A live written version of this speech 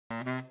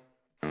This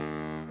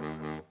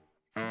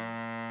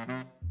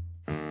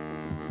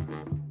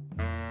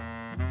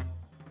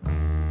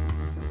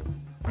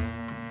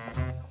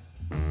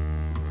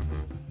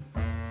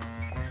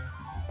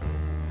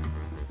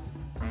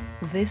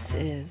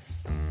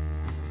is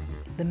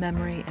the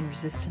Memory and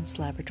Resistance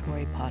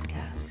Laboratory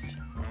podcast.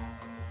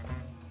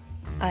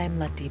 I am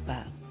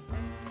Latipa,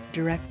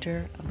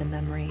 Director of the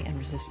Memory and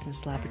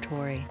Resistance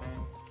Laboratory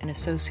and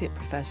Associate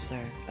Professor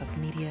of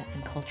Media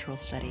and Cultural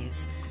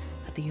Studies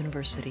at the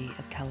University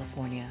of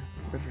California,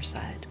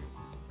 Riverside.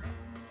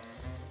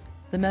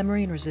 The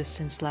Memory and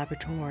Resistance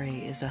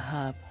Laboratory is a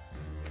hub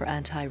for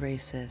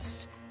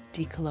anti-racist,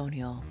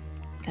 decolonial,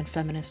 and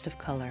feminist of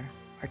color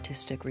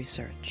artistic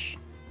research.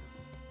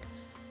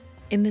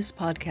 In this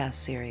podcast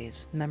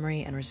series,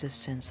 Memory and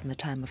Resistance in the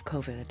Time of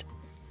COVID,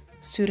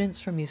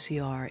 students from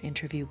UCR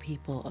interview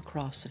people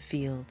across the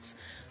fields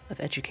of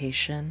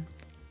education,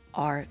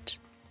 art,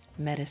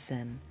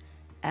 medicine,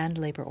 and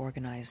labor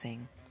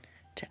organizing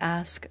to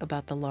ask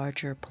about the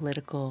larger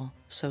political,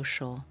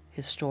 social,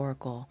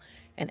 historical,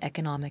 and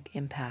economic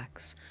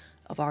impacts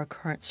of our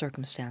current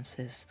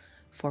circumstances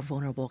for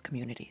vulnerable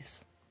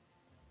communities.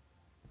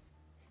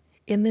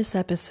 In this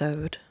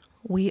episode,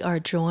 we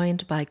are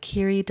joined by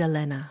Kiri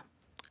Dalena,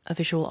 a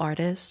visual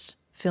artist,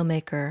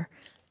 filmmaker,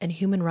 and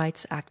human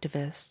rights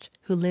activist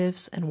who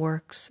lives and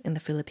works in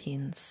the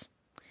Philippines.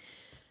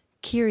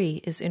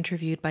 Kiri is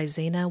interviewed by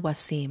Zaynah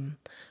Waseem,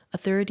 a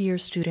third-year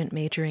student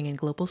majoring in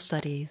global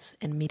studies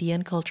and media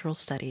and cultural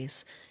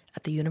studies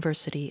at the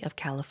University of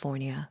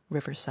California,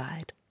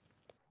 Riverside.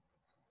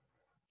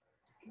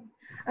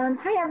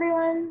 Hi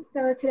everyone.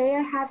 So today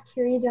I have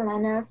Kiri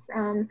Dalena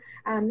from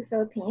the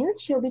Philippines.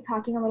 She'll be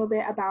talking a little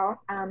bit about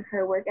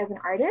her work as an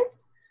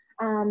artist.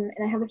 And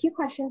I have a few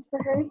questions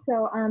for her.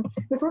 So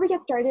before we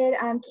get started,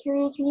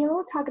 Kiri, can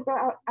you talk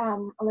about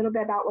a little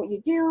bit about what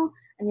you do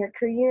and your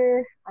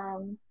career?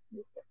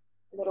 Just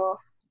a little.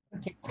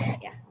 Okay.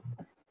 Yeah.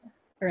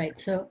 All right.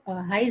 So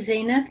hi,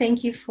 Zaynah.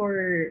 Thank you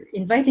for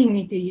inviting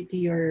me to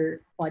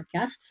your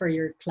podcast for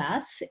your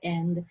class.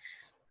 And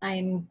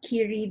I'm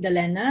Kiri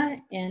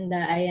Dalena, and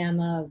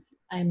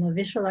I'm a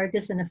visual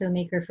artist and a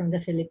filmmaker from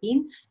the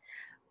Philippines.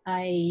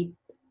 I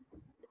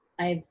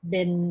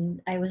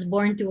was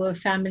born to a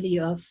family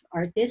of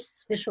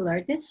artists, visual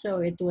artists, so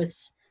it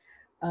was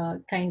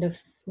kind of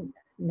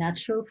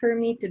natural for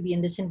me to be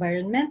in this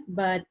environment,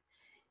 but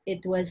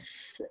it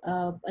was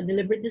a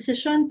deliberate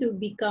decision to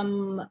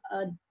become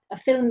a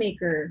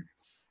filmmaker.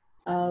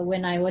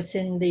 When I was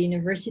in the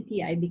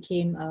university, I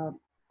became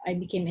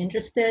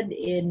interested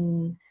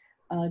in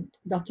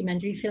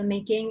documentary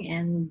filmmaking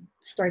and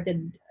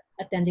started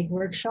attending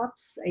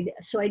workshops.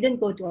 So I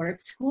didn't go to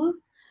art school.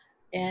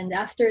 And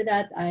after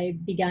that, I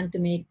began to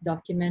make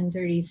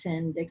documentaries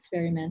and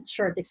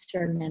short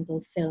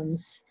experimental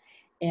films.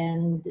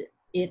 And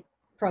it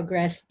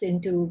progressed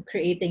into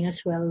creating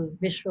as well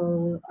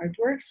visual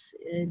artworks.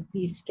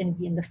 These can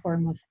be in the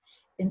form of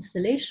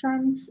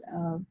installations,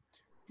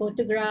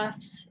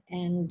 photographs,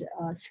 and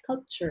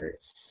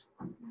sculptures.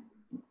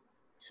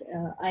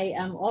 I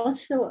am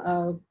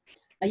also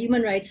a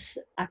human rights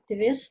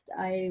activist.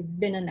 I've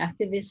been an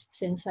activist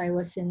since I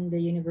was in the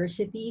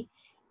university.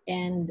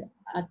 And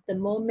at the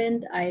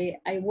moment, I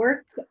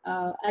work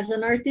as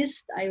an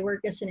artist. I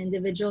work as an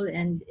individual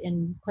and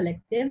in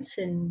collectives,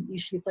 and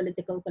usually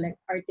political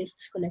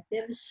artists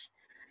collectives.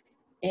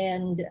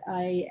 And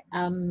I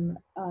am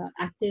an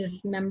active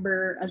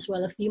member as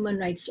well of human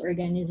rights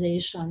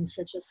organizations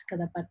such as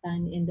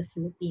Kadapatan in the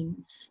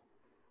Philippines.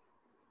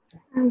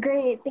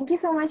 Great. Thank you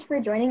so much for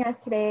joining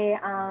us today.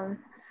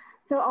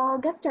 So I'll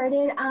get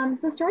started.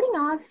 So starting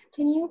off,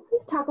 can you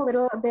please talk a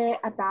little bit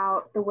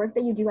about the work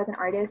that you do as an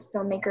artist,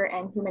 filmmaker,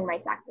 and human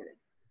rights activist?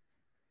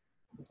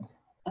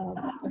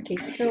 Okay,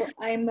 so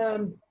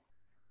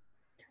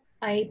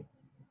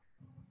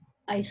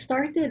I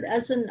started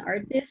as an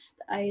artist.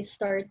 I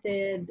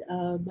started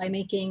by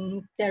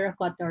making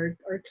terracotta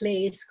or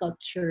clay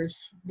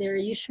sculptures. They're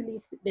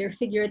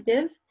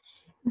figurative,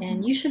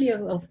 and usually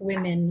of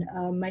women.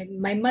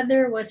 My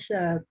mother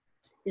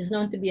is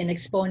known to be an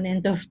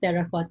exponent of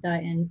terracotta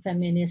and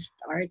feminist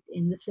art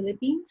in the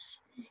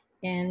Philippines.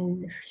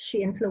 And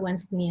she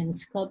influenced me in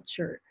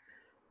sculpture.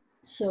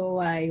 So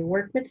I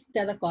worked with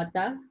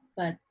terracotta,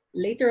 but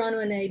later on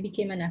when I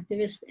became an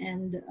activist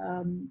and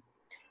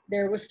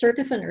there was sort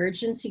of an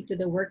urgency to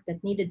the work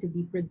that needed to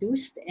be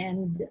produced,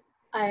 and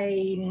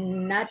I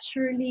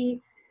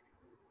naturally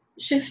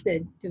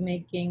shifted to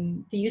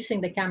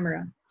using the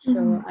camera.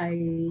 So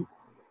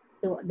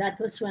that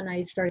was when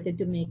I started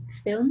to make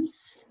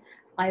films.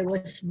 I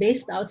was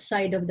based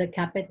outside of the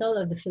capital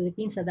of the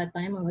Philippines at that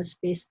time. I was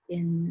based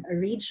in a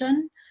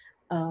region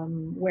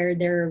where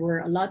there were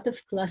a lot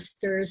of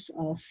clusters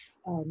of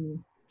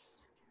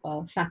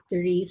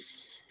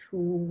factories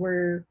who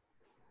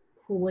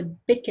would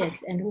picket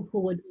and who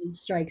would hold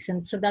strikes.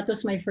 And so that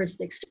was my first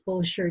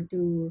exposure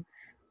to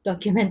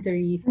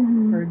documentary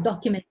or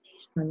documentation.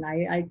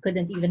 I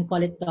couldn't even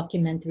call it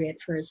documentary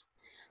at first.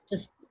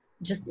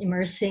 Just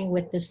immersing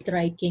with the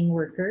striking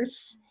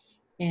workers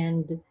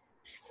and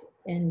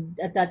and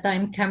at that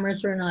time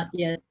cameras were not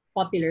yet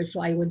popular,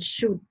 so I would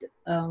shoot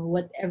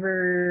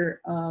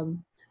whatever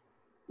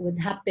would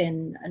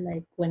happen,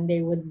 like when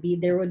there would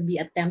be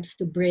attempts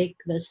to break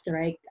the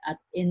strike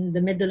in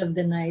the middle of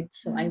the night,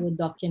 so I would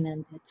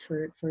document it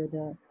for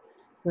the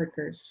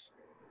workers.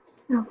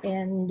 Okay.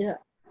 And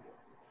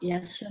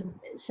yes, so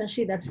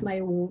essentially that's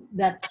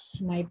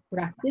my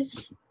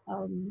practice.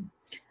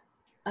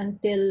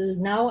 Until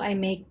now, I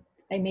make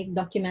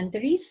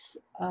documentaries.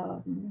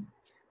 I'm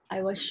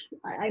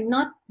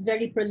not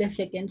very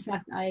prolific. In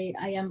fact, I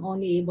am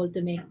only able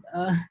to make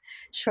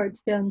short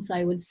films,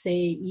 I would say,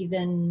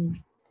 even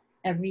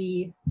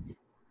every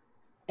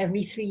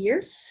 3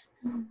 years.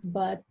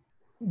 But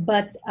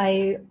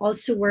I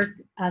also work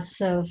as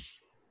a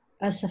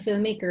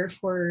filmmaker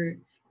for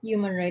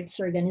human rights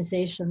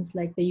organizations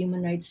like the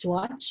Human Rights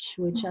Watch,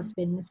 which has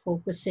been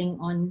focusing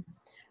on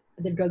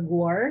the drug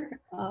war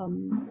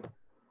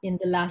in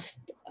the last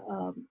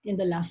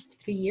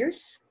 3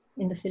 years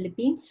in the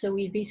Philippines. So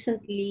we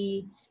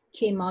recently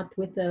came out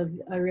with a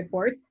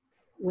report,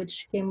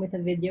 which came with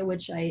a video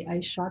which I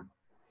shot,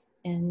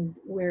 and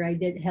where I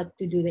did help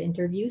to do the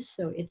interviews.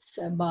 So it's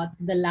about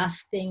the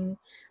lasting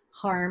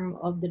harm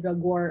of the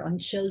drug war on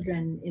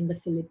children in the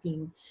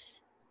Philippines.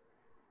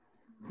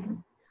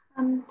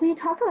 So you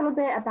talked a little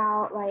bit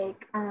about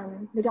like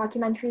the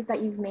documentaries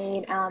that you've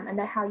made and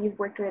how you've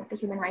worked with the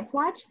Human Rights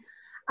Watch.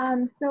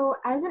 So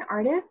as an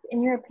artist,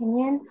 in your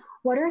opinion,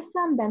 what are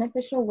some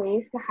beneficial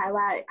ways to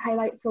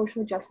highlight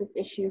social justice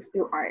issues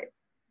through art?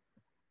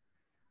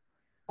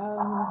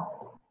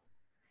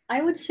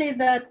 I would say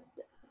that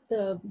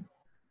the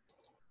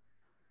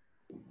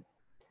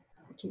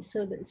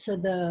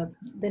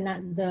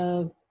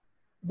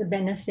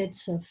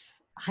benefits of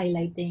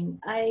highlighting.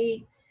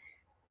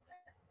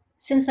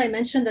 Since I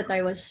mentioned that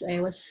I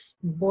was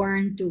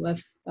born to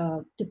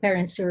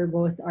parents who were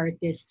both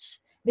artists,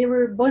 they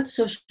were both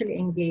socially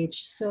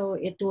engaged. So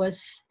it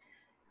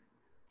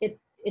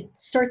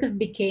sort of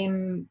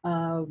became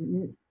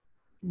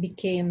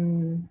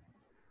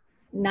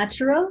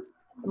natural.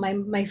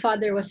 My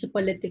father was a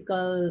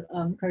political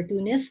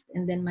cartoonist,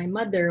 and then my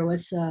mother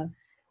was a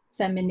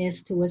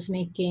feminist who was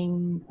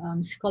making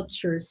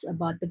sculptures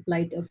about the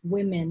plight of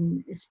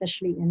women,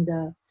 especially in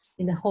the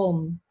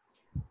home.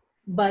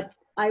 But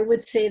I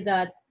would say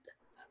that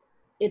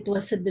it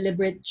was a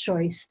deliberate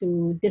choice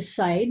to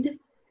decide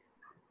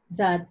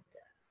that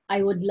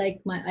I would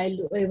like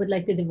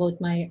to devote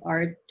my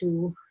art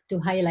to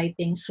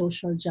highlighting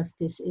social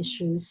justice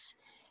issues.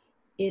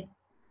 It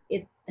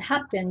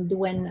happened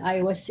when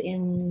I was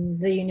in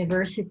the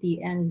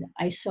university, and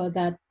I saw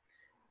that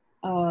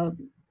uh,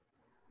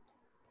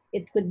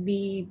 it could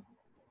be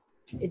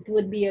it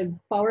would be a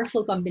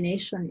powerful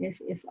combination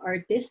if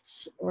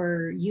artists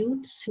or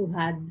youths who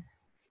had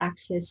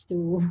access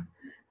to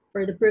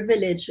or the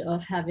privilege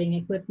of having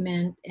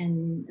equipment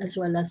and as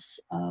well as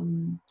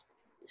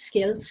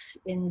skills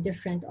in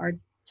different art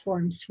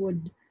forms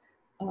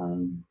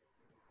um,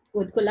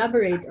 would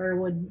collaborate or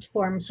would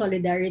form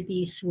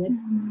solidarities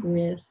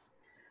with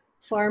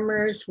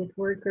farmers, with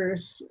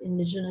workers,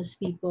 indigenous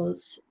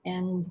peoples,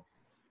 and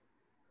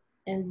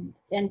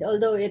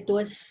although it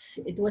was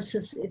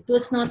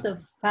not a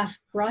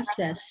fast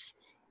process.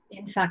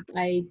 In fact,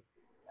 I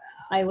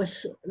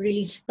was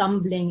really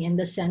stumbling in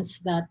the sense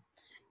that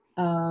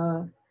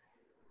uh,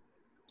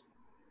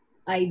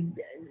 I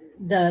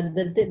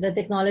the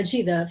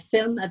technology, the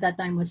film at that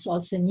time was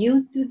also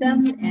new to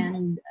them,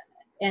 and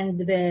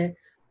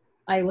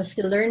I was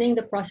still learning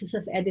the process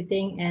of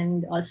editing,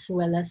 and as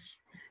well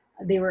as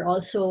they were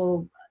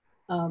also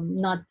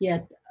not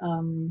yet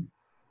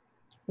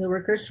the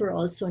workers were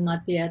also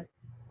not yet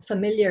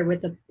familiar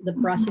with the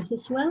process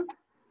as well.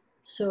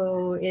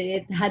 So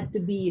it had to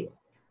be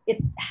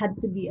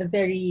a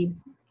very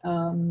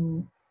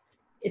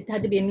it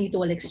had to be a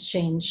mutual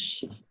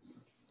exchange,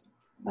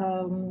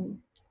 um,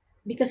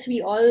 because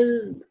we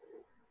all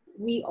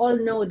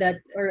know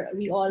that, or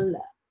we all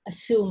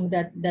assume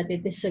that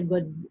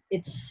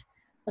it's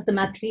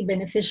automatically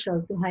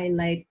beneficial to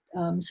highlight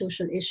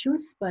social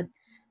issues, but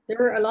there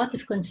are a lot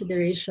of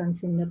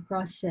considerations in the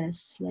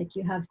process. Like,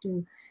 you have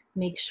to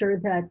make sure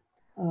that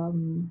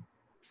um,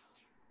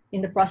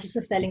 in the process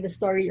of telling the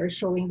story or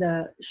showing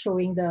the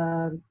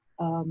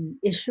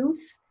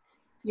issues,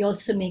 you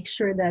also make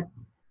sure that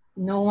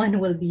no one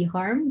will be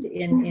harmed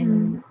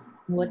in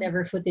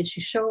whatever footage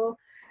you show.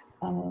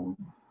 Um,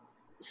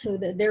 so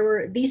that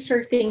these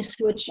are things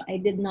which I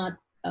did not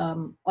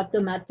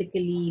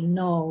automatically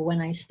know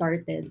when I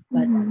started,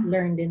 but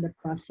learned in the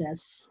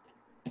process.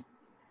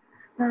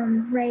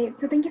 Right.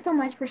 So thank you so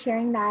much for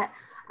sharing that.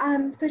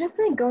 So just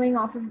like going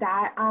off of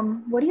that,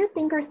 what do you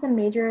think are some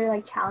major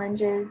like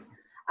challenges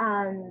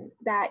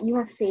that you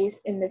have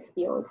faced in this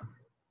field?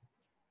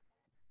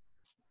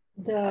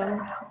 The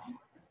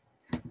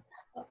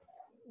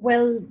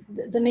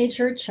the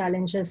major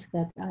challenges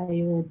that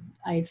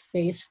I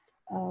faced,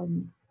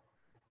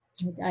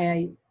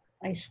 like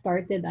I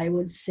started, I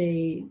would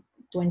say,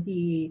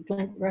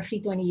 roughly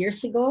 20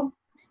 years ago,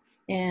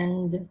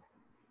 and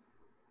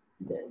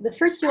the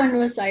first one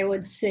was, I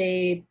would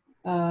say,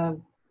 uh,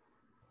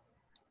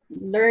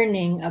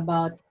 learning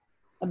about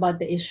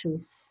the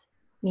issues,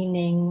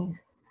 meaning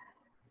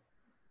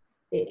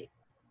it,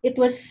 it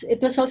was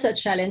also a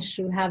challenge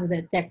to have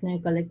the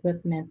technical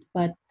equipment,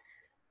 but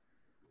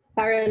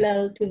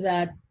parallel to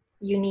that,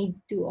 you need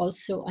to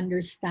also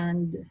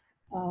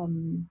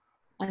um,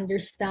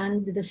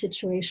 understand the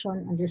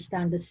situation,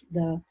 understand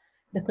the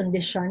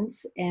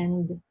conditions,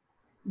 and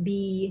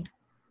be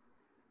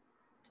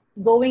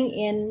going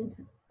in,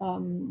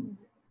 um,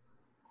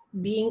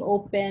 being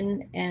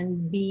open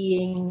and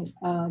being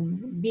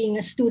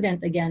a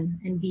student again,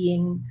 and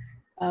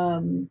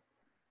um,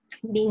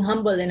 being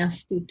humble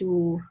enough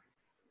to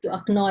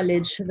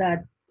acknowledge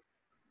that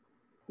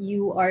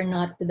you are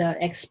not the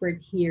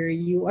expert here.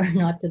 You are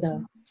not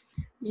the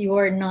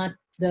you're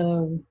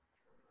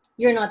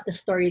not the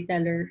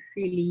storyteller,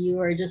 really. You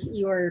are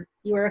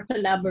a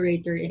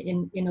collaborator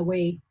in a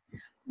way.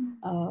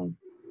 uh,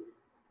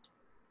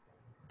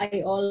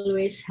 I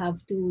always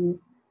have to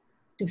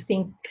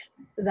think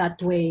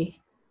that way.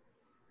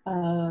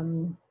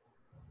 um,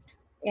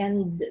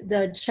 and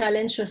the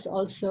challenge was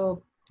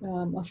also,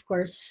 of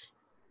course,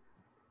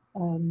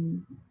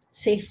 um,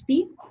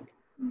 safety.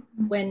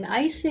 When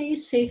I say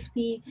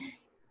safety,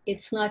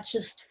 it's not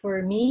just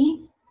for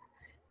me,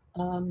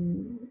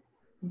 um,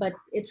 but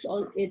it's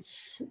also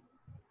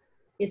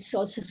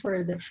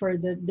for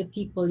the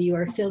people you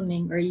are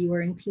filming or you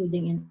are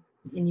including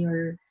in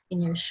your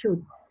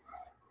shoot.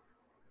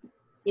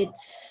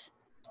 It's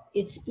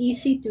it's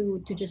easy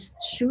to just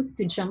shoot,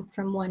 to jump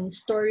from one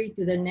story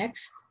to the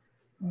next,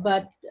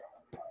 but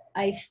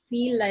I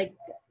feel like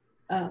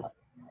uh,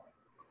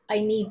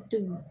 I need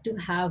to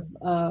have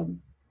a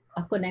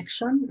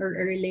connection or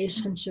a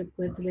relationship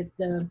with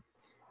the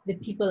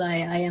people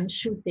I am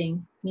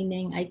shooting.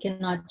 Meaning, I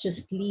cannot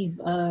just leave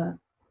a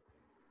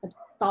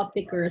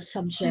topic or a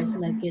subject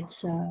like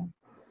it's.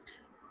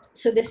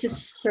 So this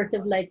is sort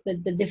of like the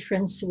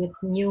difference with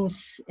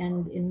news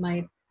and in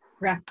my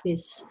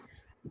practice.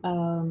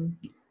 Um,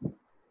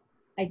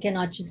 I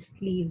cannot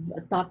just leave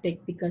a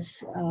topic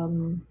because,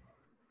 and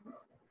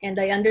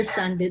I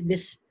understand that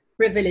this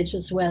privilege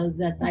as well,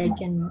 that I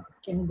can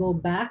go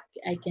back,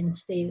 I can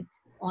stay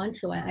on,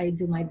 so I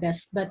do my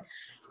best. But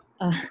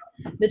uh,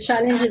 the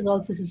challenge is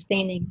also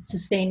sustaining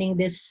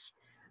this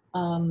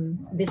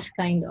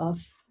kind of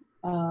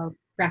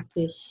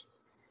practice,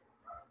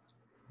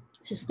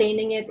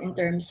 sustaining it in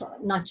terms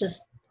of not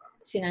just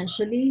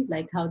financially,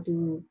 like how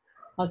to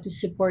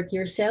support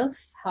yourself,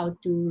 how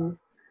to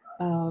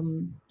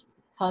um,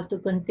 how to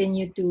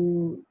continue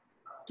to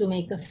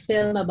make a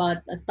film about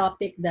a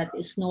topic that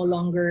is no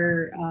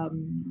longer,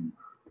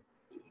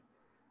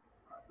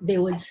 they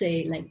would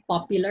say, like,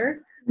 popular.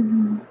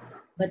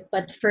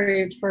 But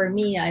for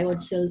me, I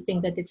would still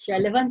think that it's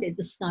relevant. It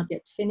is not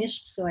yet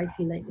finished, so I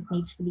feel like it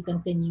needs to be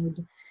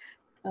continued.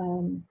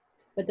 um,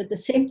 but at the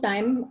same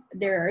time,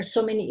 there are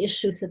so many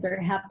issues that are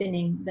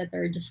happening that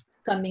are just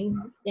coming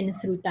in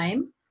through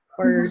time,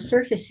 or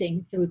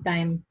surfacing through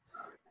time,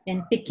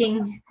 and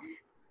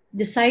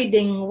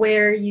deciding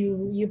where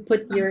you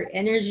put your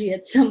energy.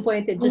 At some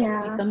point, it just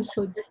Yeah. becomes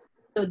so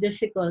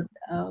difficult.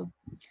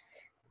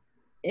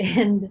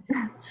 And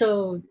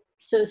so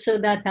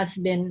that has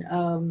been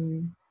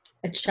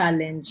a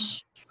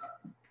challenge.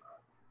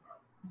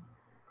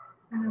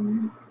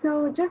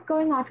 So just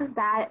going off of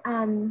that,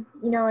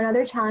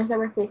 another challenge that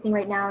we're facing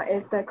right now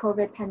is the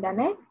COVID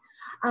pandemic.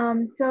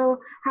 So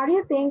how do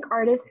you think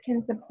artists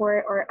can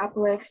support or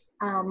uplift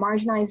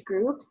marginalized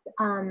groups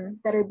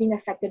that are being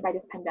affected by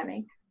this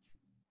pandemic?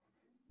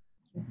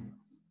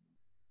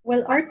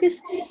 Well,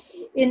 artists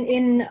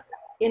in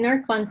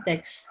our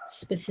context,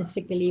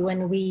 specifically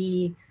when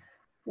the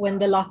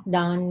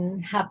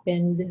lockdown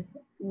happened,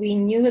 we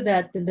knew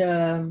that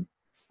the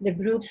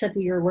groups that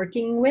we were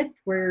working with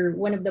were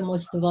one of the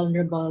most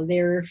vulnerable.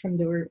 They're from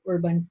the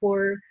urban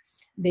poor.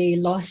 They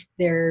lost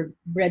their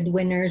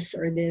breadwinners,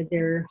 or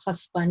their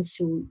husbands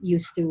who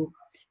used to.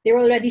 They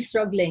were already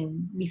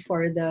struggling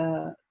before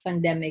the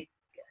pandemic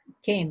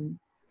came.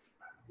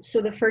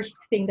 So the first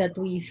thing that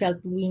we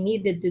felt we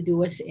needed to do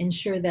was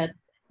ensure that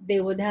they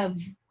would have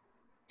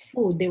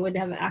food, they would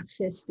have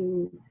access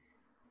to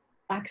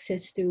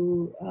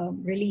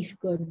relief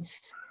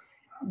goods.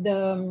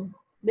 The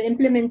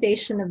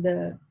implementation of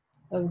the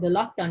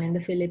lockdown in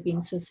the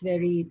Philippines was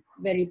very,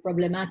 very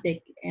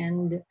problematic,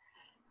 and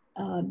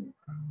um,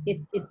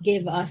 it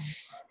gave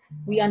us,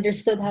 we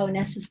understood how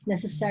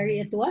necessary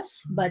it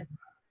was, but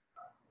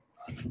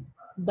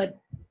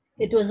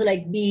it was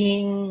like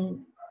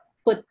being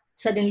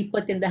suddenly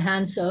put in the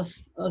hands of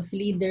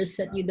leaders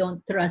that you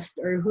don't trust,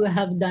 or who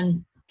have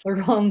done a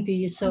wrong to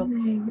you. So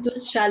it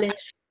was challenging,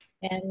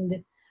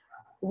 and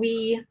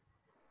we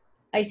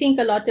I think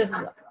a lot of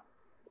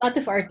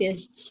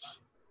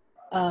artists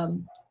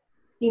um,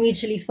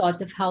 immediately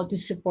thought of how to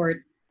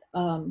support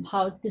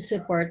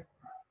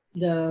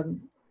the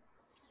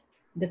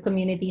the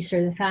communities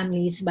or the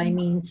families by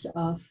means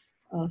of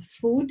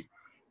food,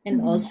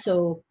 and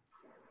also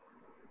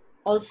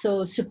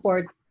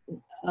support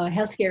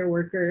healthcare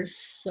workers.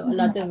 So a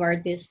lot of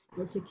artists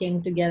also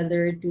came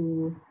together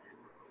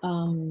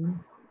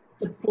um,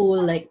 to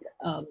pool like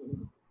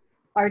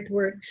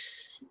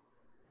artworks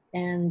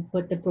and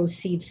put the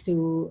proceeds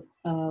to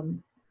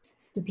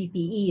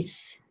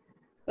PPEs.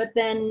 But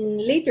then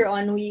later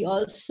on, we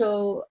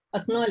also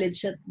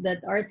acknowledge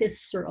that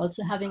artists are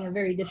also having a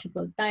very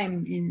difficult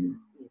time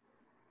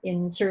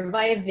in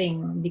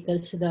surviving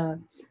because the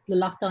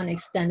lockdown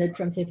extended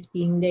from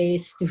 15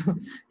 days to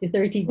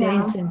 30 Yeah.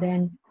 days, and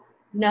then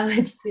now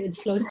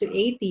it's close to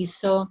 80.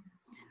 So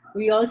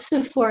we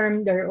also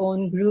formed our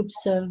own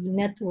groups of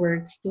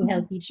networks to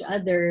help each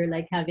other,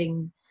 like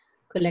having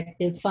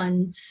collective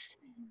funds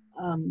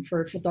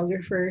for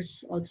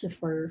photographers, also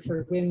for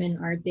women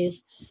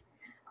artists,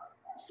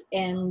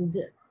 and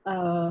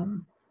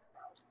um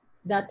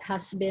that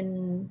has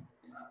been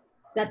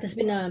that has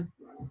been a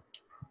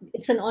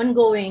it's an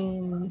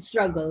ongoing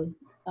struggle,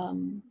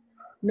 um,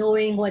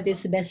 knowing what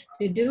is best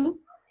to do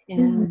Mhm.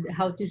 and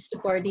how to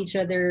support each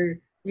other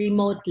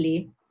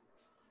remotely.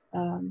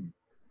 Um,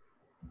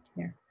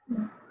 yeah.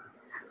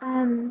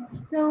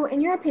 So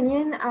in your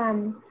opinion,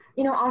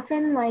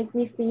 often like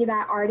we see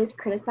that art is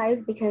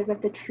criticized because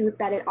of the truth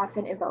that it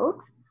often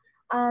evokes.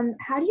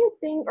 How do you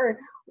think, or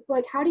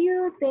like, how do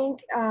you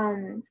think,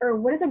 or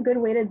what is a good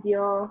way to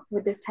deal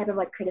with this type of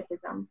like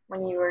criticism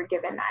when you were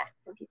given that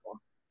from people?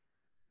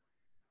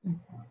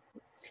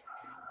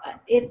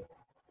 It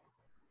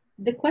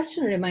The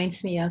question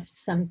reminds me of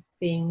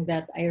something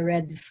that I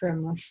read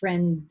from a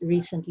friend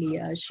recently.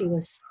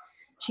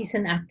 She's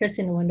an actress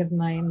in one of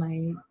my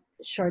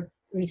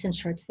recent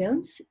short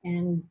films,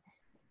 and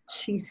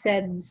she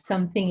said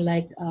something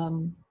like,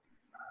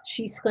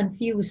 she's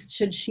confused.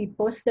 Should she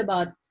post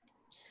about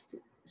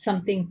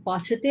something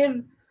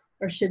positive,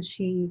 or should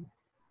she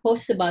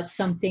post about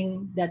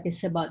something that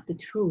is about the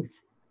truth?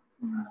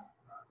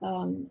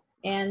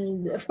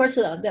 And of course,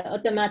 the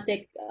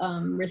automatic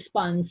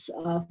response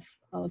of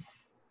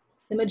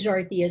the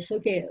majority is,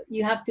 okay,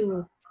 you have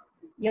to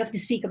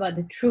speak about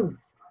the truth,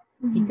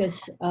 Mhm.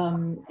 because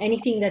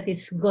anything that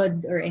is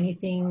good or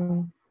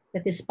anything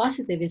that is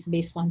positive is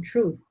based on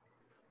truth,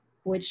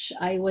 which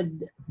I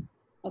would,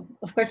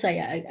 of course,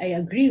 I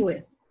agree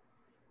with.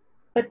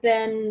 But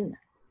then,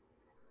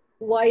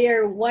 why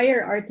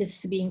are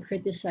artists being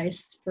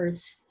criticized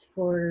first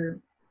for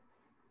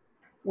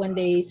when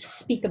they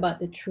speak about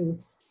the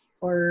truth,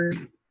 or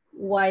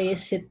why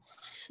is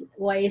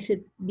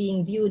it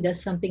being viewed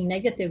as something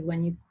negative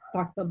when you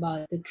talk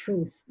about the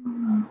truth?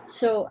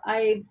 So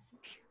I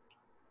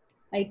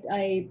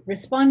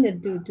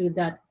responded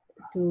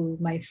to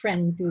my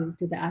friend, to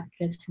the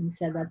actress, and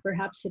said that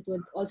perhaps it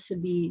would also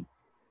be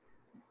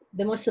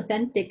the most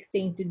authentic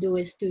thing to do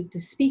is to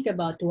speak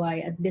about why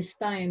at this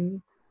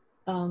time,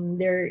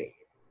 they're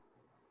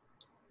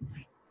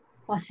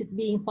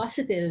being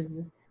positive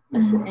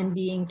and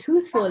being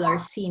truthful are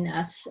seen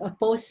as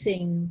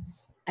opposing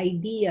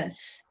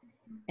ideas.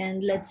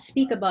 And let's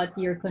speak about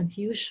your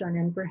confusion,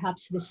 and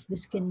perhaps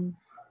this can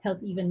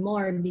help even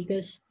more,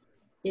 because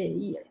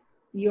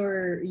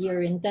you're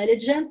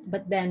intelligent,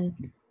 but then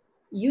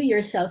you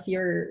yourself,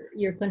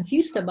 you're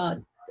confused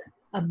about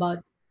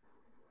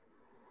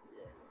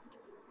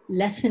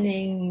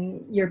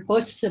lessening your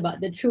posts about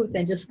the truth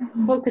and just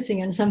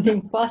focusing on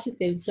something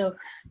positive. So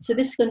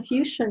this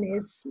confusion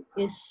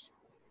is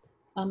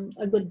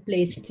a good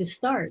place to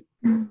start.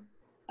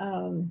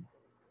 Um,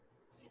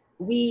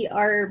 we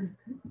are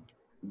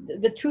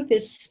The truth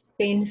is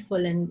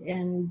painful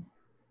and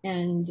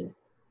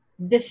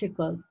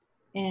difficult,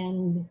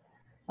 and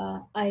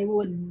I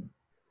would,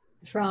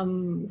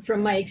 from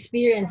my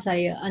experience,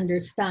 I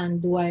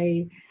understand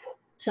why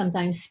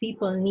sometimes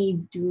people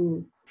need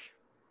to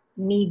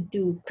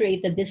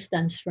create a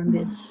distance from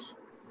this,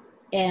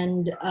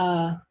 and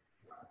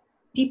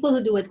people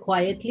who do it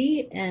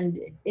quietly and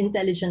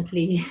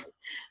intelligently,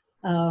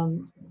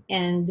 um,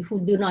 and who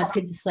do not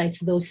criticize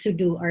those who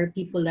do, are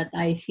people that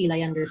I feel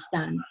I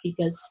understand,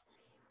 because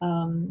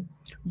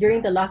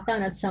during the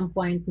lockdown, at some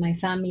point, my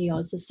family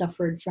also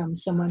suffered from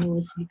someone who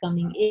was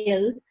becoming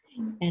ill,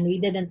 and we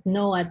did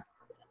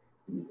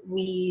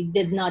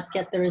not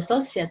get the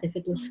results yet if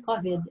it was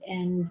COVID.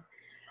 And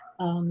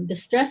the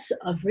stress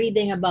of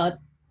reading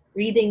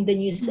the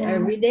news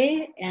every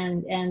day,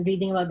 and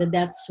reading about the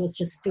deaths was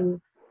just too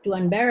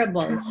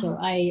unbearable. So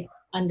I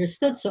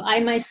understood. So I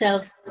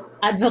myself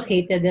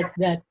advocated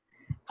that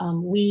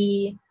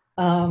we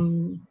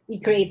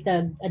create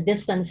a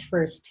distance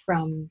first,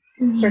 from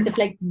sort of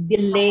like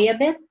delay a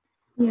bit.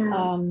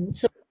 Yeah.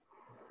 So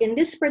in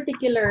this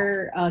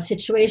particular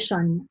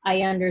situation,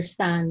 I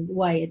understand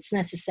why it's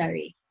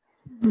necessary,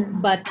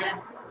 but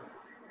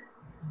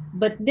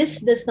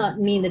this does not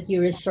mean that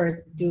you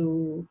resort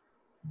to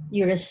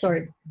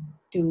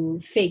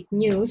fake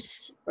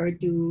news, or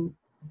to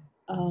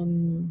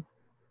um,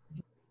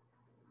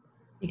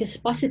 because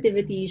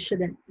positivity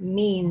shouldn't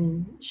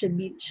be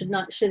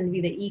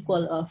the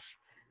equal of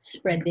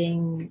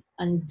spreading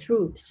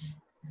untruths.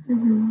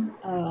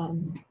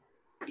 Um,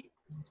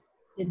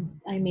 did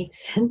I make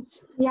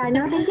sense? Yeah,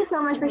 no, thank you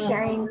so much for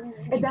sharing.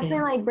 It Okay.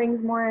 definitely like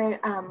brings more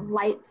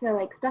light to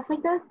like stuff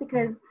like this,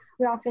 because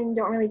we often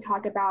don't really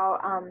talk about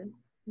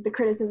the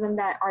criticism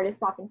that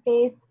artists often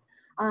face.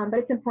 But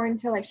it's important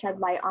to like shed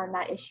light on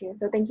that issue.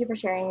 So thank you for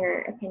sharing your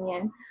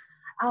opinion.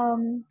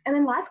 And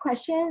then last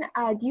question,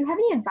 do you have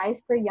any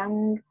advice for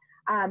young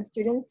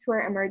students who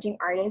are emerging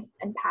artists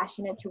and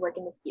passionate to work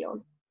in this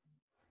field?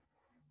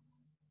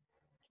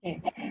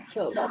 Okay,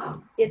 so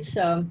it's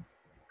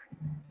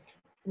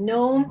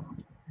no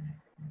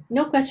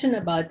no question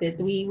about it.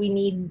 We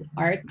need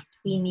art.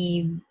 We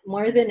need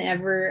more than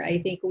ever. I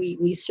think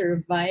we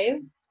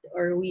survived,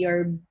 or we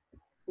are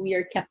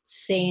kept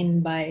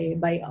sane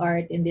by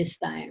art in this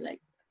time,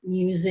 like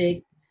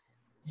music,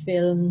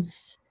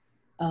 films,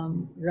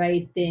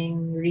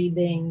 writing,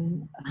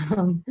 reading.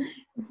 Um,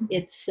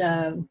 it's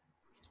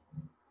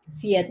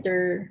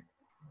theater,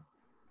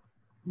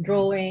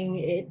 drawing.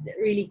 It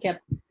really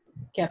kept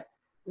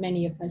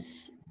many of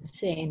us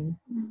sane.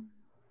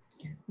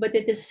 But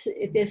it is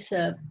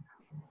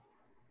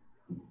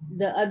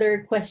the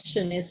other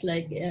question is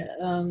like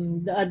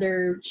the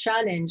other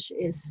challenge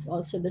is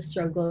also the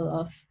struggle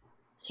of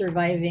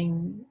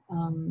surviving,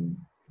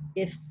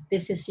 if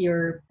this is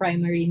your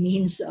primary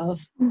means of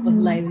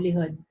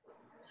livelihood.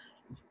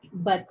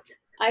 But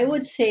I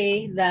would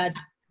say that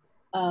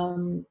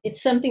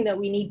it's something that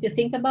we need to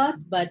think about.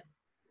 But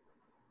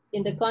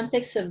in the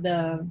context of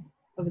the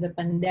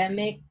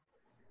pandemic,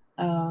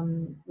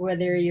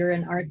 whether you're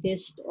an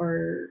artist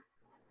or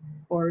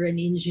an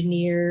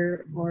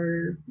engineer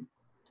or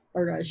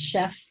a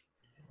chef,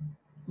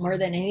 more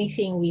than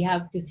anything, we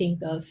have to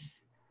think of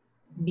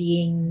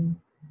being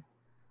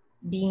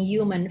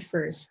human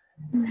first.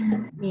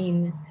 I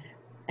mean,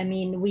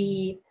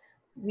 we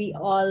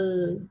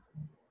all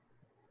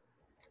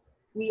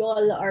we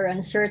all are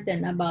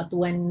uncertain about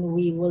when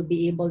we will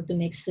be able to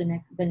make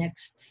the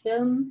next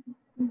film,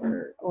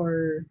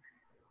 or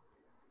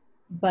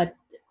but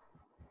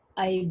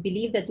I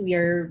believe that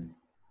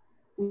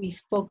we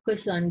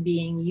focus on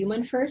being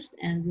human first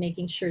and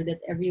making sure that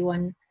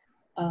everyone,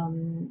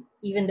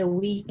 even the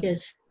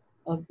weakest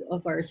of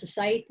our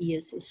society,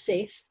 is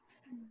safe.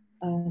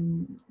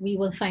 We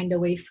will find a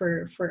way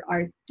for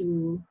art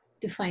to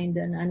find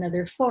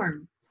another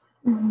form,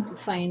 to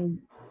find,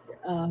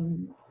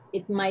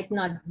 it might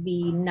not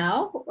be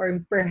now, or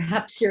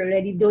perhaps you're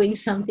already doing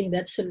something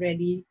that's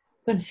already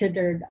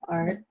considered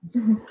art,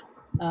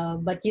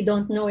 but you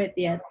don't know it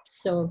yet.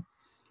 So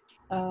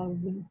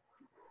um,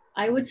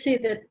 I would say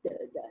that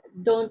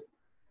don't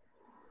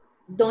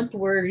don't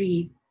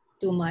worry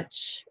too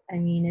much. I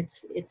mean,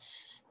 it's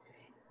it's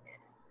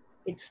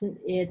it's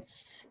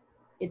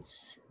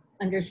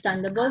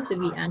understandable to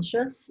be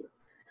anxious,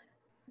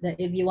 that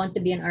if you want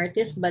to be an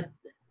artist, but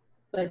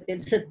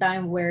it's a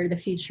time where the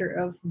future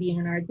of being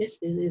an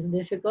artist is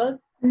difficult.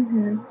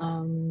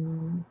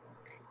 um,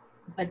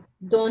 but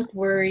don't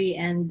worry,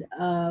 and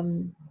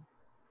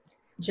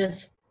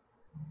just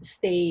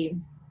stay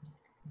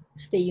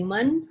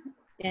human,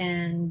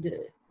 and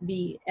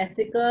be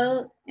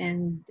ethical,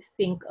 and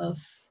think of,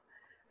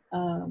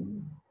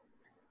 um,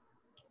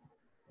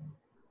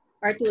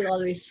 art will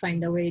always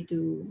find a way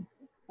to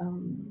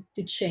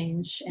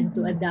change and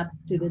to adapt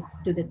to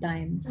the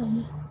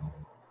times.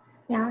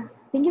 Yeah,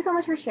 thank you so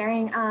much for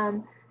sharing.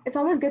 It's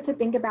always good to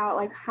think about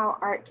like how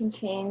art can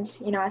change,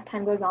 as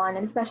time goes on,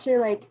 and especially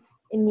like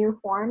in new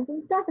forms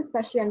and stuff,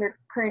 especially under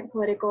current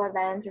political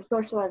events or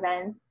social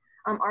events.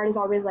 Art is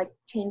always like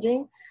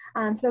changing.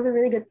 So that's a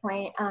really good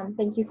point.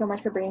 Thank you so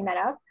much for bringing that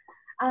up.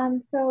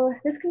 So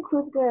this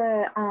concludes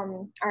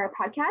our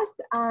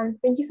podcast.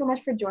 Thank you so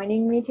much for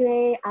joining me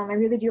today. I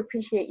really do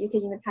appreciate you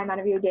taking the time out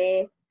of your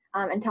day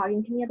and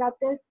talking to me about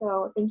this.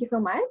 So thank you so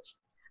much.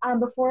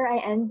 Before I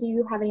end, do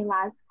you have any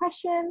last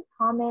questions,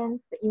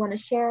 comments that you want to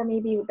share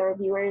maybe with our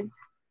viewers?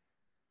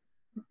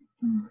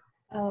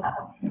 Uh,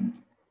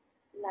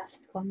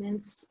 Last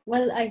comments.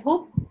 Well, I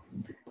hope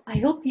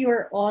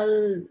you're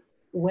all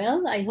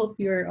well. I hope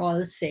you're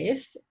all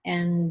safe,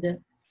 and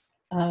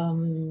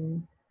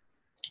um,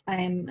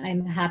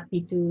 I'm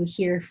happy to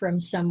hear from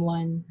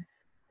someone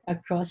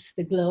across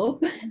the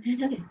globe,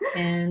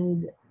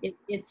 and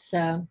it's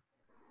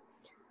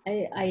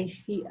I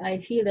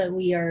feel that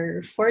we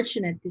are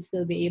fortunate to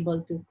still be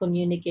able to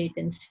communicate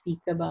and speak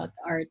about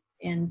art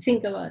and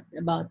think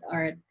about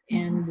art,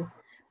 and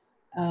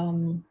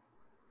um,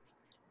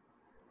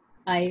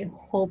 I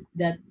hope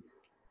that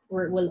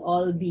we'll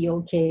all be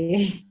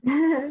okay.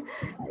 I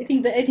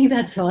think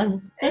that's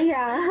all.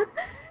 Yeah.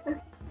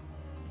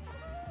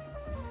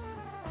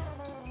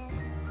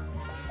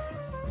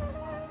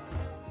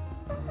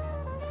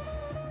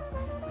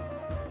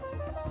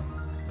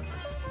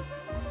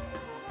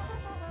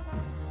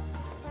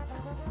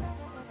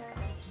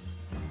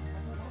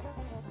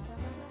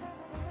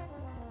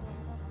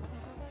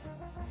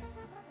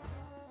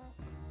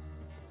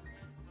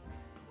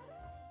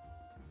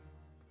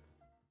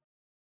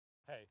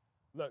 Hey,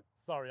 look,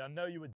 sorry, I know you were